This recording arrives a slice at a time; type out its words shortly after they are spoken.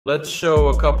Let's show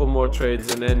a couple more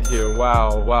trades and end here.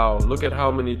 Wow, look at how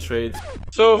many trades.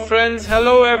 So friends,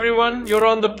 hello everyone, you're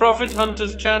on the Profit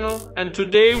Hunters channel, and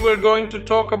today we're going to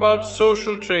talk about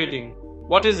social trading.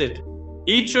 What is it?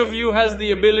 Each of you has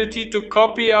the ability to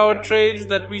copy our trades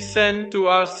that we send to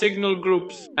our Signal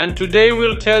groups. And today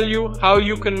we'll tell you how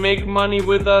you can make money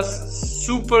with us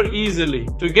super easily.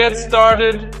 To get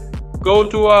started, go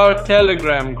to our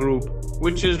Telegram group,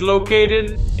 which is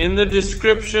located in the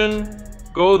description.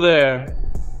 Go there.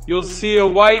 You'll see a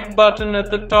white button at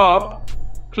the top.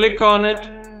 Click on it,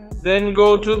 then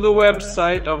go to the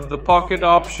website of the Pocket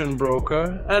Option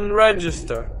broker and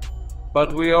register.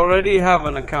 But we already have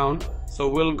an account, so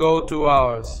we'll go to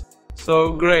ours.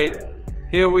 So great,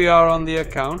 here we are on the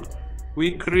account.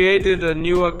 We created a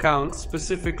new account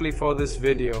specifically for this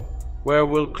video, where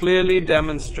we'll clearly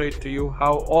demonstrate to you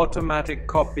how automatic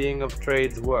copying of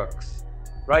trades works.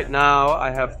 Right now, I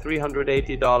have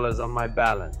 $380 on my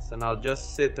balance, and I'll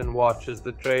just sit and watch as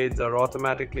the trades are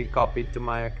automatically copied to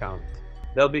my account.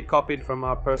 They'll be copied from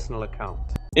our personal account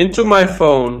into my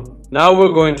phone. Now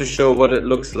we're going to show what it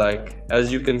looks like.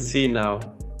 As you can see now,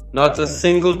 not a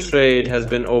single trade has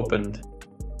been opened.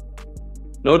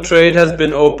 No trade has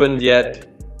been opened yet.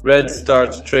 Red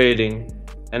starts trading,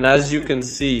 and as you can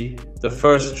see, the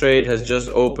first trade has just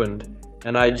opened.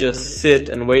 And I just sit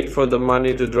and wait for the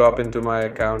money to drop into my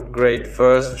account. Great,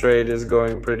 first trade is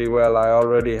going pretty well. I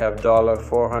already have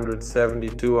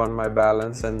 $472 on my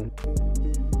balance, and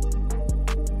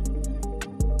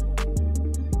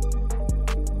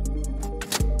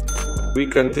we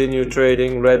continue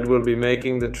trading. Red will be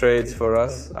making the trades for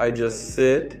us. I just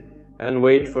sit and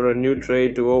wait for a new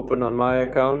trade to open on my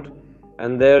account,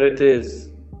 and there it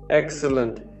is.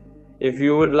 Excellent. If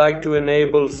you would like to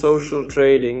enable social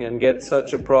trading and get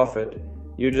such a profit,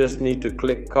 you just need to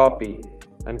click copy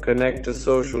and connect to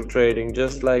social trading,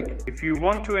 just like. If you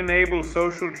want to enable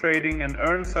social trading and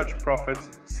earn such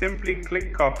profits, simply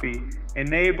click copy,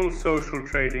 enable social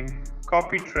trading,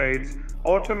 copy trades,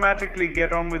 automatically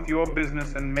get on with your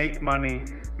business and make money.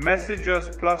 Message us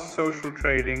plus social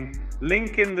trading,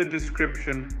 link in the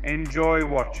description. Enjoy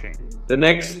watching. The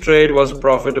next trade was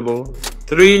profitable.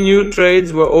 3 new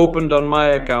trades were opened on my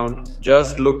account,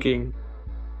 just looking.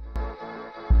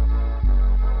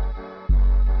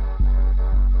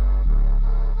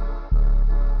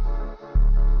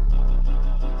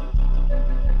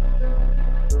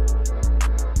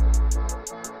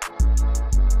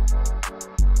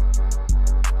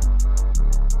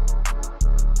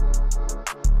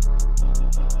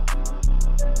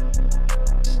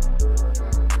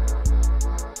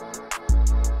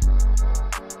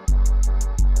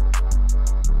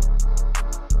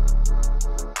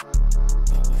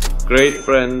 Great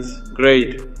friends,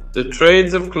 great. The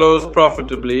trades have closed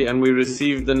profitably and we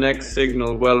received the next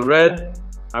signal. Well, Red,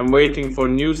 I'm waiting for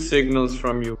new signals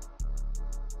from you.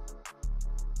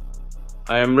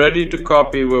 I am ready to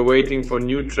copy. We're waiting for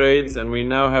new trades, and we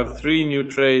now have 3 new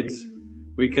trades.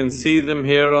 We can see them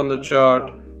here on the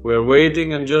chart. We're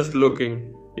waiting and just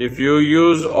looking. If you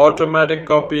use automatic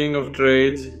copying of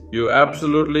trades, you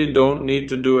absolutely don't need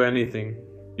to do anything.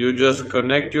 You just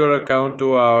connect your account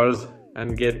to ours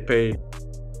and get paid.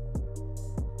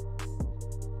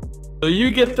 So you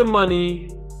get the money.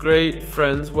 Great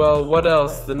friends. Well, what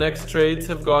else? The next trades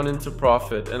have gone into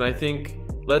profit, and I think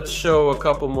let's show a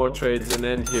couple more trades and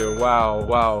end here.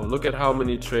 Wow, look at how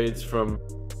many trades from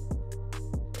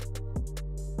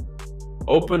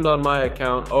opened on my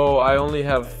account. Oh, I only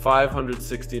have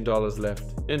 $516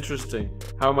 left. Interesting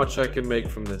how much I can make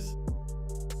from this.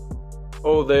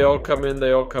 Oh, they all come in,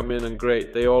 and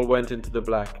great, they all went into the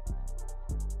black.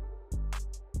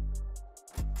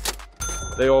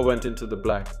 They all went into the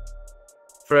black.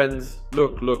 Friends,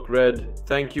 look, Red,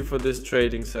 thank you for this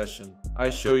trading session. I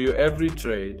show you every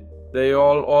trade. They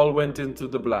all went into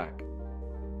the black.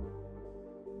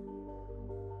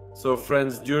 So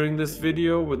friends, during this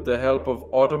video, with the help of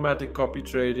automatic copy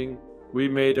trading, we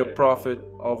made a profit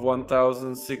of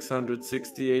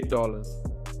 $1,668.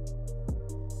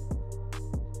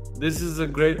 This is a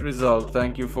great result.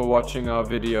 Thank you for watching our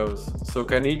videos. So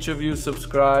can each of you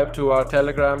subscribe to our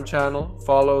Telegram channel?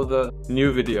 Follow the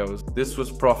new videos. This was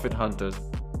Profit Hunters.